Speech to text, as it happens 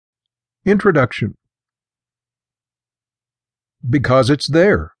Introduction. Because it's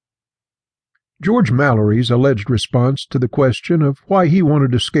there. George Mallory's alleged response to the question of why he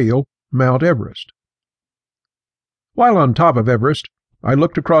wanted to scale Mount Everest. While on top of Everest, I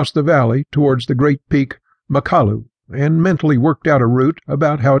looked across the valley towards the great peak Makalu and mentally worked out a route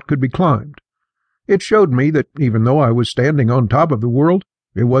about how it could be climbed. It showed me that even though I was standing on top of the world,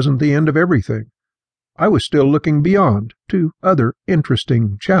 it wasn't the end of everything. I was still looking beyond to other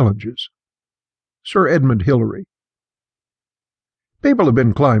interesting challenges. Sir Edmund Hillary. People have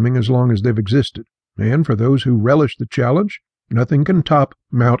been climbing as long as they've existed, and for those who relish the challenge, nothing can top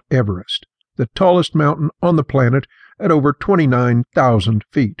Mount Everest, the tallest mountain on the planet at over 29,000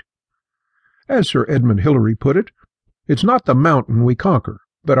 feet. As Sir Edmund Hillary put it, it's not the mountain we conquer,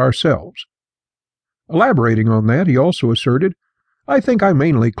 but ourselves. Elaborating on that, he also asserted, I think I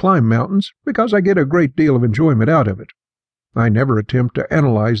mainly climb mountains because I get a great deal of enjoyment out of it. I never attempt to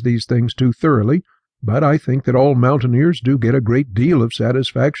analyze these things too thoroughly, but I think that all mountaineers do get a great deal of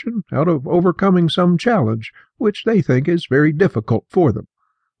satisfaction out of overcoming some challenge which they think is very difficult for them,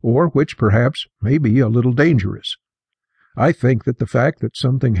 or which perhaps may be a little dangerous. I think that the fact that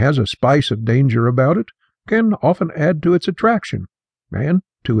something has a spice of danger about it can often add to its attraction and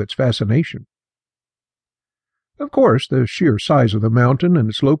to its fascination. Of course, the sheer size of the mountain and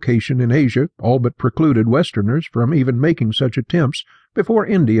its location in Asia all but precluded Westerners from even making such attempts before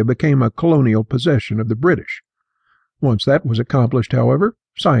India became a colonial possession of the British. Once that was accomplished, however,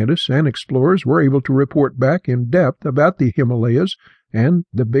 scientists and explorers were able to report back in depth about the Himalayas and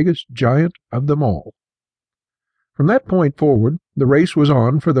the biggest giant of them all. From that point forward, the race was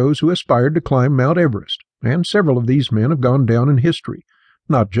on for those who aspired to climb Mount Everest, and several of these men have gone down in history,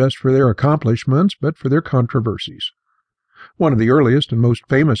 not just for their accomplishments, but for their controversies. One of the earliest and most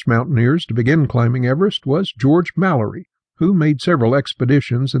famous mountaineers to begin climbing Everest was George Mallory, who made several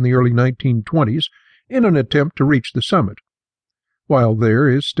expeditions in the early 1920s in an attempt to reach the summit. While there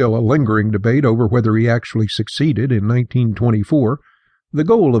is still a lingering debate over whether he actually succeeded in 1924, the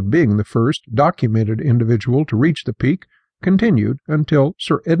goal of being the first documented individual to reach the peak continued until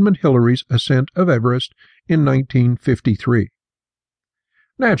Sir Edmund Hillary's ascent of Everest in 1953.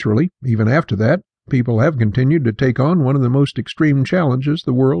 Naturally, even after that, people have continued to take on one of the most extreme challenges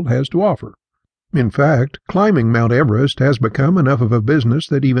the world has to offer. In fact, climbing Mount Everest has become enough of a business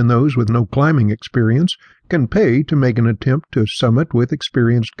that even those with no climbing experience can pay to make an attempt to summit with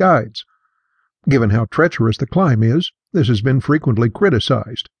experienced guides. Given how treacherous the climb is, this has been frequently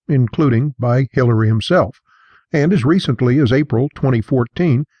criticized, including by Hillary himself, and as recently as April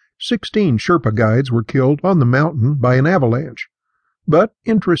 2014, 16 Sherpa guides were killed on the mountain by an avalanche. But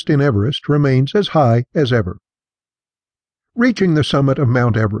interest in Everest remains as high as ever. Reaching the summit of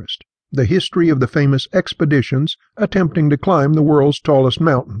Mount Everest, the history of the famous expeditions attempting to climb the world's tallest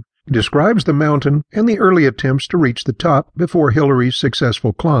mountain, describes the mountain and the early attempts to reach the top before Hillary's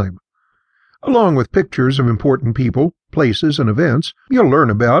successful climb. Along with pictures of important people, places, and events, you'll learn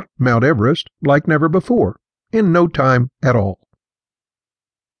about Mount Everest like never before, in no time at all.